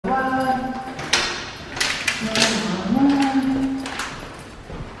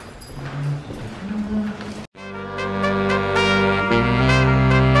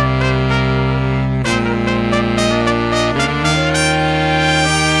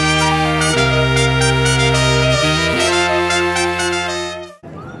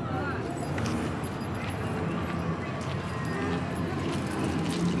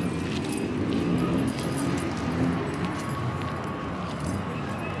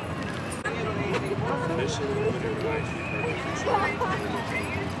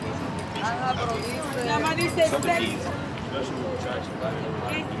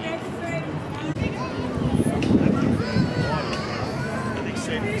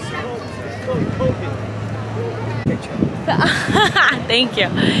Thank you.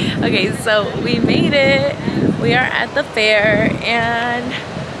 Okay, so we made it. We are at the fair, and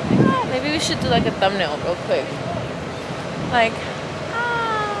maybe we should do like a thumbnail real quick. Like,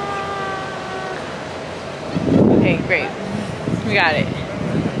 okay, great. We got it.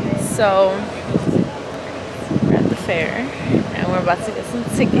 So we're at the fair, and we're about to get some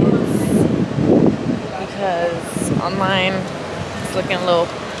tickets because online it's looking a little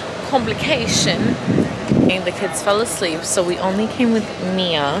complication. And the kids fell asleep, so we only came with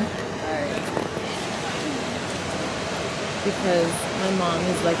Mia because my mom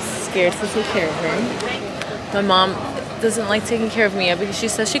is like scared to take care of her. My mom doesn't like taking care of Mia because she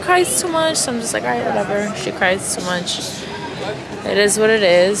says she cries too much, so I'm just like, alright, whatever. She cries too much. It is what it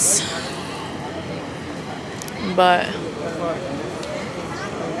is. But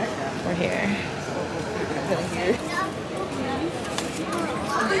we're here.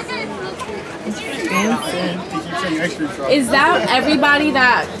 Is that everybody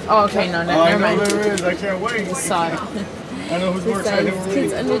that? Oh, okay, no, never mind. I can't wait. Just saw it. I know who's more excited.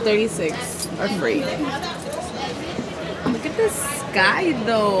 Kids under 36 are free. Look at the sky,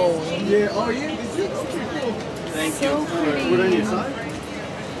 though. Yeah. Oh, yeah. Thank you. So pretty. What on your side?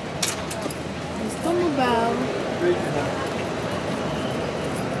 It's Tomabelle.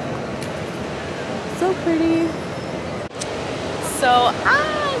 So pretty. So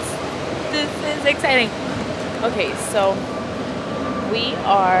this is exciting. Okay, so we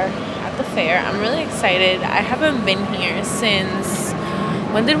are at the fair. I'm really excited. I haven't been here since,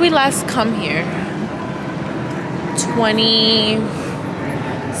 when did we last come here?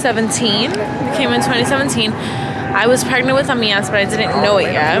 2017. We came in 2017. I was pregnant with Amias, but I didn't know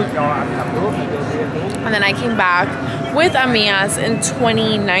it yet. And then I came back with Amias in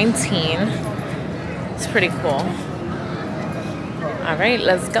 2019. It's pretty cool. All right,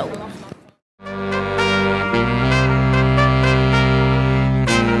 let's go.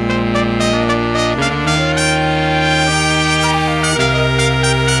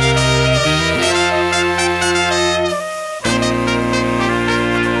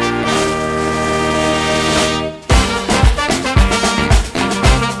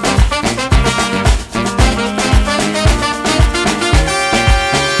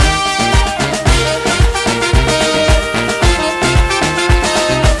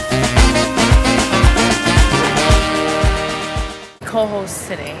 Co-host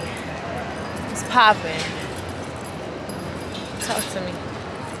today. It's popping. Talk to me.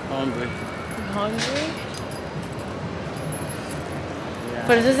 Hungry. You hungry? Yeah.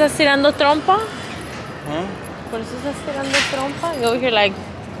 ¿Por eso estás tirando trompa? Huh? ¿Por eso estás tirando trompa? You over here like...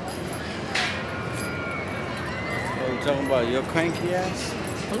 What are you talking about? Your cranky ass?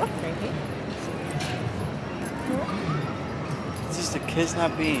 I'm not cranky. It's just the kids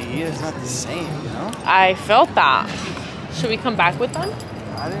not being here. It's not the same, you know? I felt that. Should we come back with them?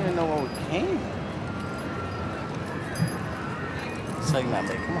 I didn't even know what we came. It's like, nah,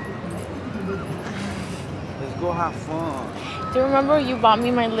 babe, come on. Let's go have fun. Do you remember you bought me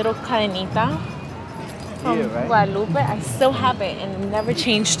my little cadenita from Guadalupe? I still have it and it never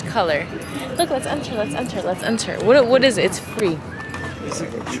changed color. Look, let's enter, let's enter, let's enter. What is it? It's free. It's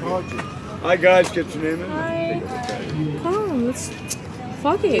like a charger. Hi guys, get your name in. Hi. Come on, let's...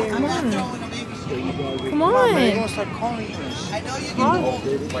 Fuck it, come on. Come on. Man, start calling you.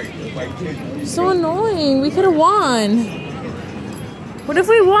 So annoying. We could have won. What if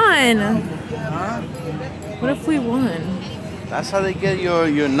we won? Huh? What if we won? That's how they get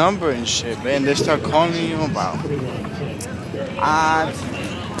your number and shit, man. They start calling you about odds.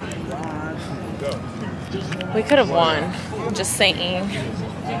 We could have won. Just saying.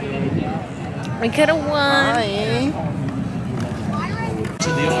 We could have won. Hi.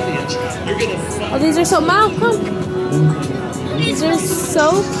 Oh, these are so mild. Come. These are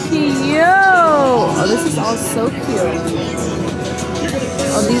so cute. Oh, this is all so cute.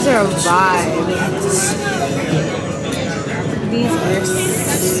 Oh, these are a vibe. These are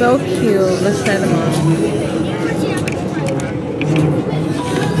so cute. Let's try them on.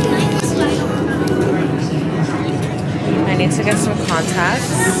 I need to get some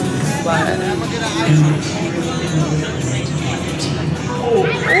contacts, but.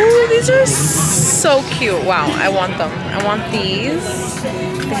 Oh, these are so cute. Wow, I want them. I want these.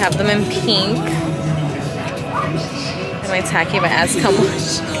 They have them in pink. Am I tacky if I ask how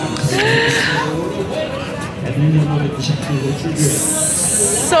much?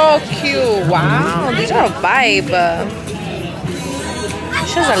 so cute. Wow, these are a vibe.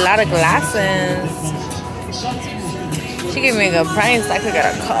 She has a lot of glasses. She gave me a good price. I could get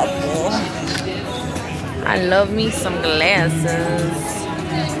a couple. I love me some glasses.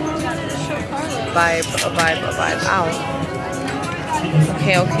 Vibe, a vibe, a vibe. Ow.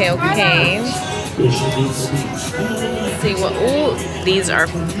 Okay, okay, okay. Let's see what. Ooh, these are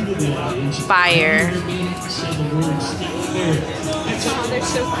fire. They're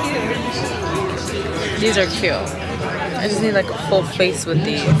so cute. These are cute. I just need like a full face with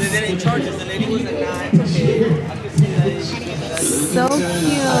these. So cute.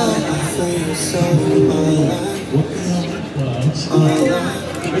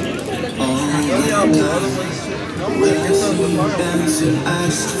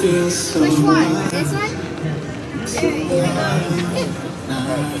 Which one? This one?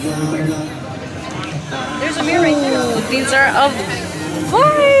 There's a mirror right there. These are a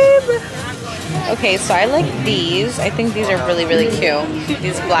vibe. Okay, so I like these. I think these are really, really cute.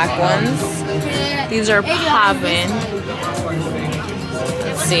 These black ones. These are poppin'.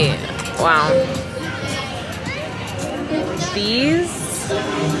 Let's see. Wow. These.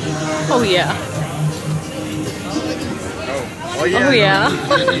 Oh yeah. Oh yeah. Oh yeah.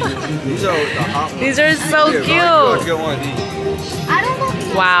 These are the hot ones. These are so Get cute. one of these. I don't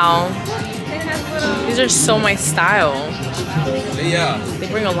know. Wow. These are so my style. Yeah. They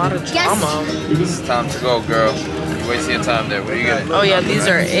bring a lot of drama. It's time to go, girl. You wasting your time there. What are you getting? Oh yeah, these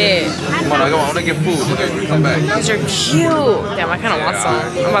are it. Come on, I want to get food. Okay, we come back. These are cute. Damn, I kind of want some.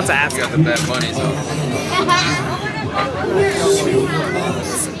 I'm about to ask. You got the bad money, so.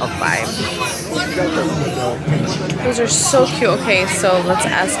 A vibe. Those are so cute. Okay, so let's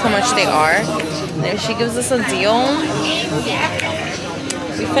ask how much they are. And if she gives us a deal,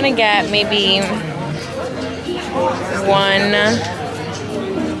 we're gonna get maybe one,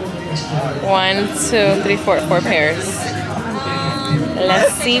 two, three, four pairs.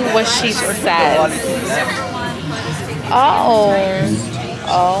 Let's see what she says. Oh.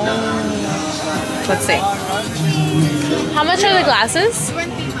 Let's see. How much are the glasses?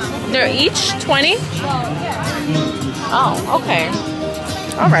 They're each 20? Oh, okay.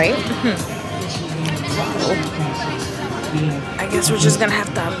 All right. I guess we're just gonna have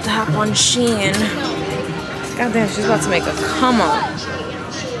to tap on Shein. God damn, she's about to make a come up.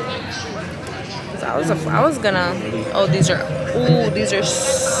 I was gonna. Oh, these are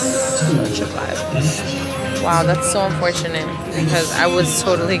such a vibe. Wow, that's so unfortunate because I was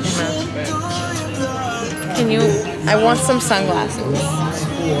totally gonna. I want some sunglasses.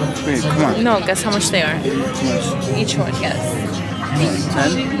 Wait, come on. No, guess how much they are. Each one, guess.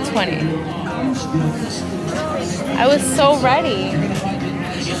 10? 20. I was so ready.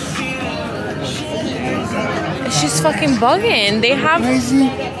 She's fucking bugging. They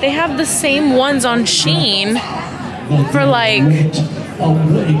have the same ones on Shein for like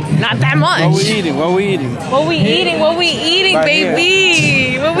not that much. What we eating? What we eating? What we eating? What we eating, Right baby?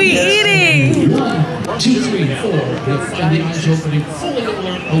 here. What we eating? 2, 3, 4. With dining eyes opening, fully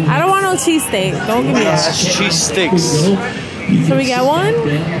alert. I don't want no cheesesteak. Don't give me that. That's cheese sticks. Can we get one?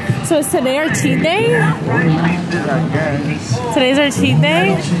 So is today our cheat day? Today's our cheat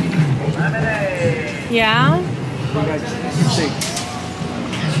day? Yeah? Yeah.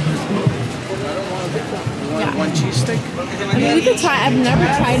 One cheese stick? I mean, we could try. I've never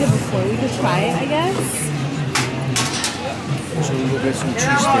tried it before. We could try it, I guess. So we go get some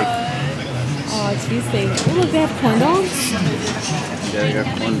cheese steak. Oh, cheesesteak. Oh, look, they have corn dogs. Yeah, they got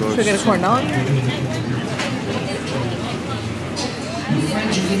corn dogs. Should we get a corn dog?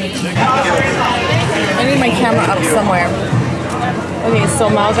 I need my camera up somewhere. Okay, so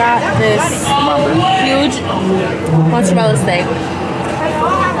Mel got this huge mozzarella steak.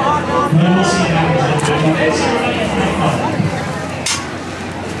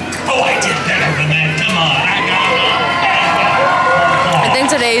 Oh, I did better than that. Come on. I think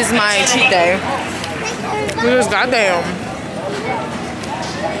today is my cheat day. Because goddamn.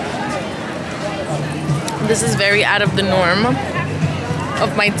 This is very out of the norm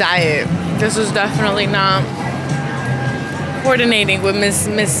of my diet. This is definitely not coordinating with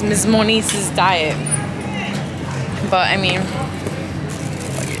Miss Monique's diet. But I mean,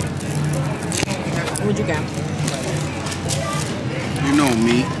 what'd you get? You know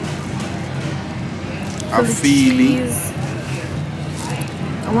me. I'm feeling.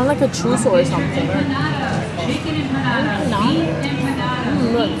 I want like a chorizo or something.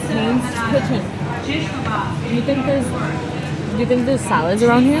 Look, Kane's Kitchen. Do you think there's salads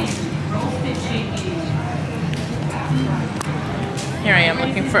around here? Here I am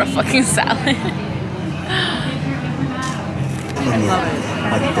looking for a fucking salad. genial.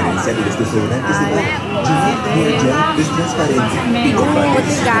 A diferencia de los desodorantes de bar, Genie Hair Gel es transparente y What comparte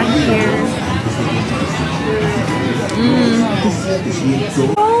they got here?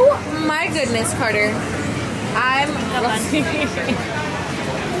 Oh my goodness, Carter. I'm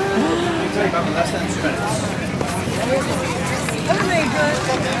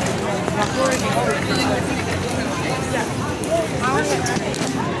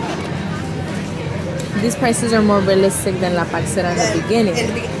These prices are more realistic than La Paxera in the beginning.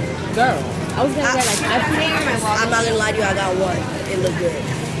 Girl, I was gonna get like I'm not gonna lie to you, I got one. It looked good.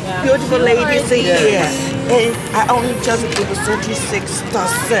 Yeah. Beautiful ladies in here. And I only just it was 36.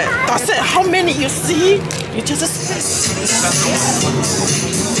 That's it. That's it. How many you see? You just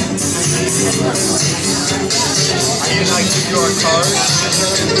I can like give you our card.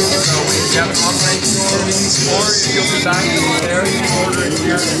 So you have an online store, or you'll be back there, you order it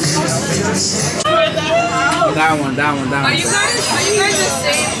here. That one. Are you guys the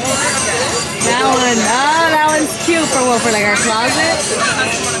same? That one. Oh, that one's cute for what? For like our closet?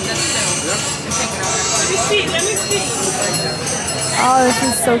 Let me see. Oh, this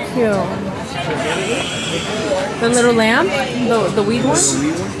is so cute. The little lamp? The weed one?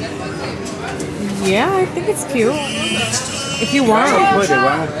 Yeah, I think it's cute. If you want. Why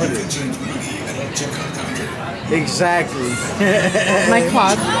don't put it? Exactly. My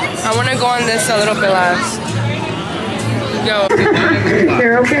clock. I want to go on this a little bit last. Go.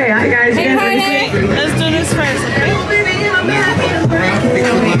 They're okay. Hi guys. Hey, Carly. Let's do this first, okay?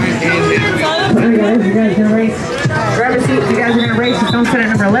 Alright guys, you guys gonna race. Grab a seat. You guys are gonna race. Just don't sit at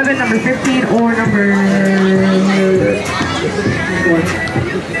number 11, number 15, or number.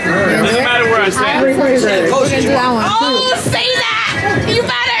 Doesn't matter where I stand. We're gonna do that one. Oh, say that! You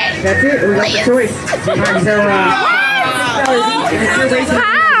better! That's it. We got the choice. Alright, so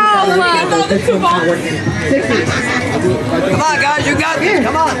How? Come on, guys, you got this.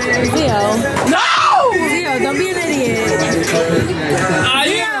 Come on. Zio. No! Zio, don't be an idiot.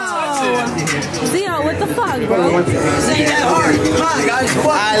 Zio, what the fuck, bro? This ain't that hard. Come on, guys. Come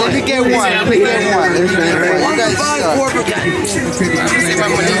on. Alright, let me get one. One for five, four for 10.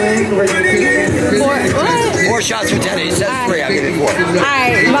 Four shots for 10. It says 3. I'll give it 4.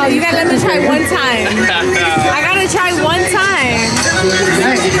 Alright, well, you gotta let me try one time. I gotta try one time.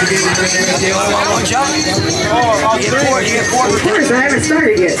 You only want one shot? Oh, You get 4. You get 4 for 10. I haven't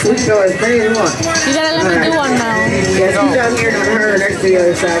started yet, so we can go as many as we want. You gotta let me do one now. Yes, you down here and her next to the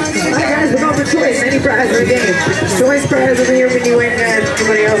other side. Alright guys, we're going for choice. Any prize for the game. Choice prize over here when you win, guys.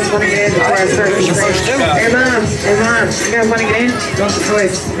 Somebody else want to get in before I start this thing. Hey mom, you guys want to get in? Go for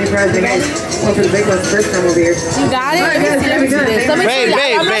choice. Any prize for the game. One for the big ones first time over here. You got it? Alright guys, Let me see this. Let me see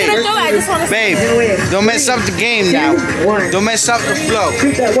that. I'm not gonna do it. I just wanna see. Babe, don't mess up the game now. Don't mess up the flow.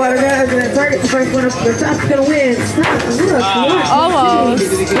 Shoot that water guys and then target the first one up the top's gonna win. Stop. Look. Almost.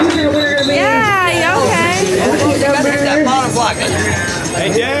 Who's gonna win? Yeah, okay. That bottom block.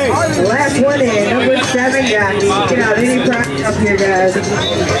 Hey, Dave. The last one in, number 7, guys. Pick it out, any prize up here, guys.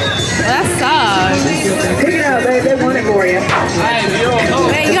 That sucks. Pick it out, babe. They want it for you.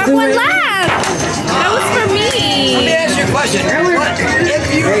 Hey, you have one left. That was for Let me me. ask you a question. There you go.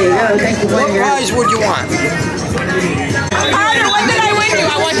 Thank you for What winning, guys. prize would you want? Carter, what did I win you?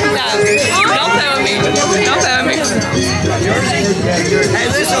 I want you now. Don't play with me. Don't play with me. Hey,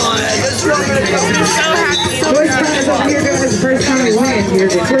 listen, this is what I'm going to do. So happy. Choice prize up here, guys. The first time you win, you're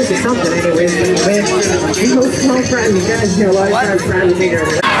the choice of something, anyways. When you win, you host small prizes, guys. You know, a lot of times prizes here.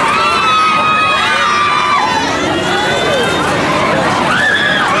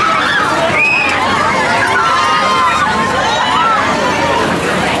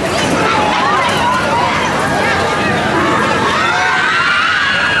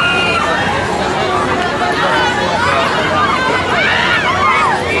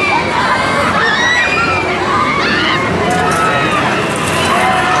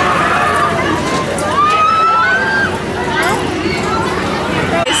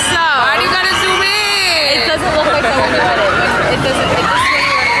 So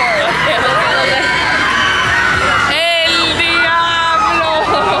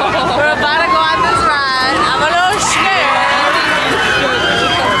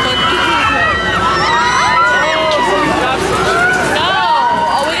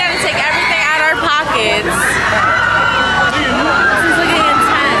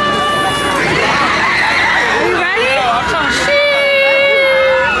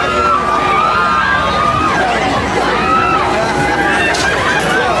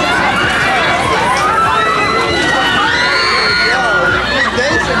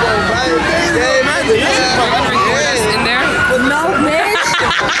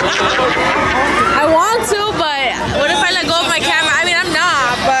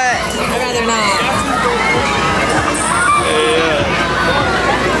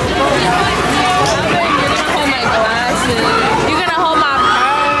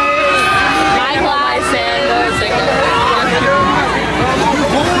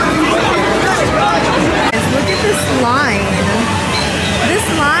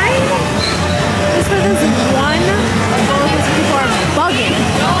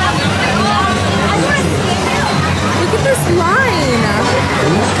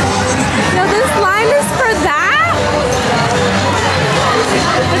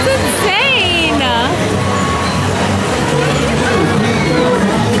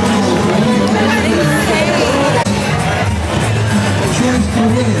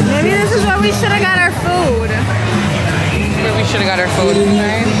Maybe this is where we should have got our food. Where we should have got our food.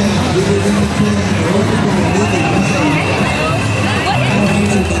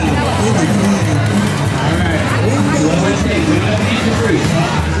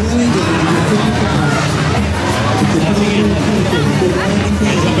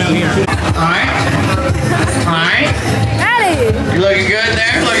 Right? Alright. Ready? You looking good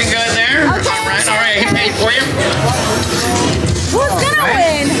there? Looking good there? Okay. Alright, he paid for you. Who's gonna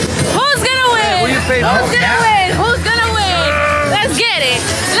win? Who's gonna win? Will you pay for Who's it? gonna win? Who's gonna win? Let's get it.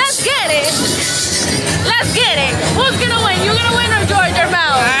 Let's get it. Let's get it. Who's gonna win? You gonna win or George or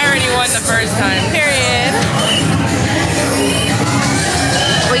Mel? I already won the first time. Period.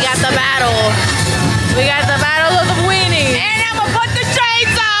 We got the battle. We got the battle of the winning. And I'm gonna put the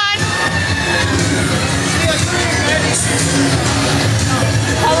shades on.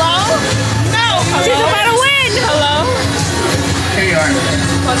 Hello? No. Hello? She's about to win. Hello? Here you are.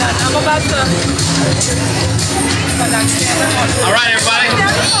 Hold on. I'm about to. Hold on. Alright, everybody.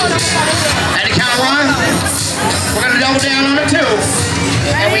 At the count of one, we're gonna double down on the two.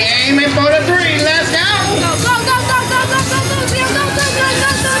 And we aiming for the three. Let's go. Go, go, go, go, go, go, go, go, go, go, go, go, go,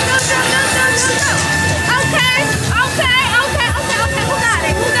 go, go, go, go. Okay, okay, okay, okay, okay. Who got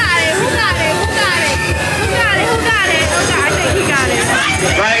it? Who got it? Who got it? Who got it? Who got it? Who got it? Okay, I think he got it.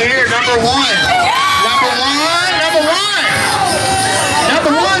 Right here, number one. Number one. Number one.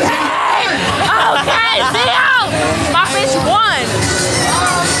 Number one. Okay, see how? My bitch won.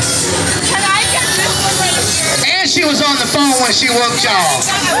 Can I get this one right here? And she was on the phone when she woke y'all.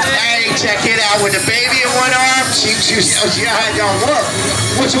 Hey, check it out. With the baby in one arm, she had y'all work.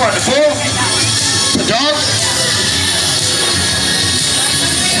 Which one, the bull? The dog?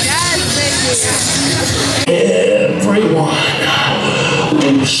 Everyone,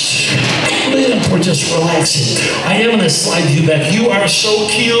 loose. We're just relaxing. I am going to slide you back. You are so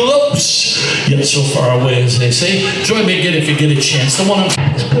close, yet so far away, as they say. Join me again if you get a chance. The one I'm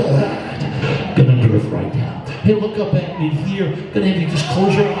gonna do it right now. Hey, look up at me here. Gonna have you just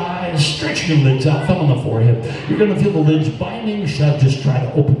close your eyes, stretch your lids out, thumb on the forehead. You're gonna feel the lids binding shut. Just try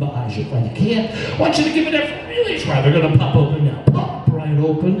to open the eyes if you can. I want you to give it a really try. They're gonna pop open now. Pop right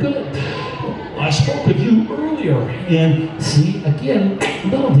open. Good. I spoke with you earlier, and see, again,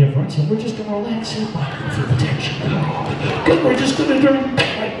 little difference, and we're just going to relax and feel the tension. Good, we're just going to turn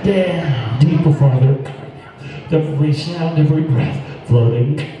right down, deeper, farther. Every sound, every breath,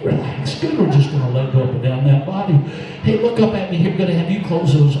 floating, relax. Good, we're just going to let go up and down that body. Hey, look up at me here. I'm going to have you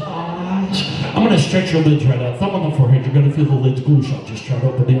close those eyes. I'm going to stretch your lids right out. Thumb on the forehead. You're going to feel the lids glue shut. Just try to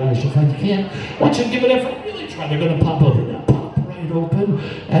open the eyes if you can. I want you to give it effort. Really try. They're going to pop open now. Open,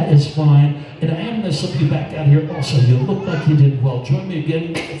 that is fine. And I am going to slip you back out here also. You look like you did well. Join me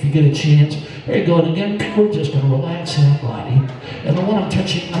again if you get a chance. There you go. And again, we're just going to relax that body. And the one I'm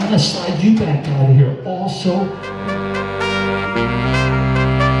touching, I'm going to slide you back out of here also.